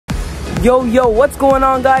Yo, what's going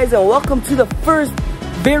on, guys, and welcome to the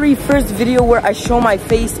very first video where I show my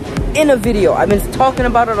face in a video. I've been talking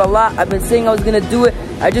about it a lot. I've been saying I was gonna do it.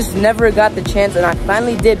 I just never got the chance, and I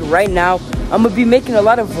finally did right now. I'm gonna be making a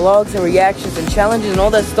lot of vlogs and reactions and challenges and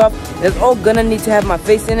all that stuff. It's all gonna need to have my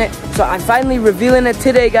face in it. So I'm finally revealing it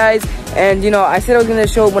today, guys. And you know, I said I was gonna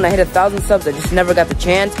show it when I hit 1,000 subs. I just never got the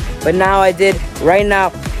chance, but now I did right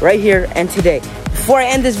now, right here and today. Before I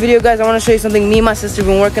end this video, guys, I want to show you something me and my sister have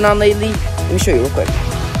been working on lately. Let me show you real quick.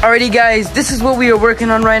 Alrighty, guys, this is what we are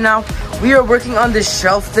working on right now. We are working on this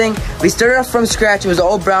shelf thing. We started off from scratch. It was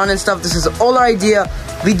all brown and stuff. This is all our idea.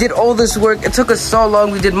 We did all this work. It took us so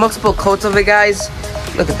long. We did multiple coats of it, guys.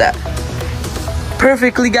 Look at that.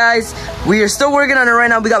 Perfectly, guys. We are still working on it right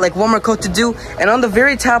now. We got like one more coat to do, and on the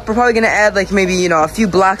very top we're probably gonna add like maybe, you know, a few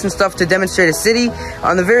blocks and stuff to demonstrate a city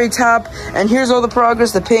on the very top. And here's all the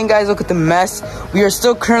progress, the paint, guys. Look at the mess. We are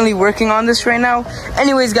still currently working on this right now.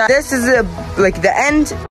 Anyways, guys, this is like the end.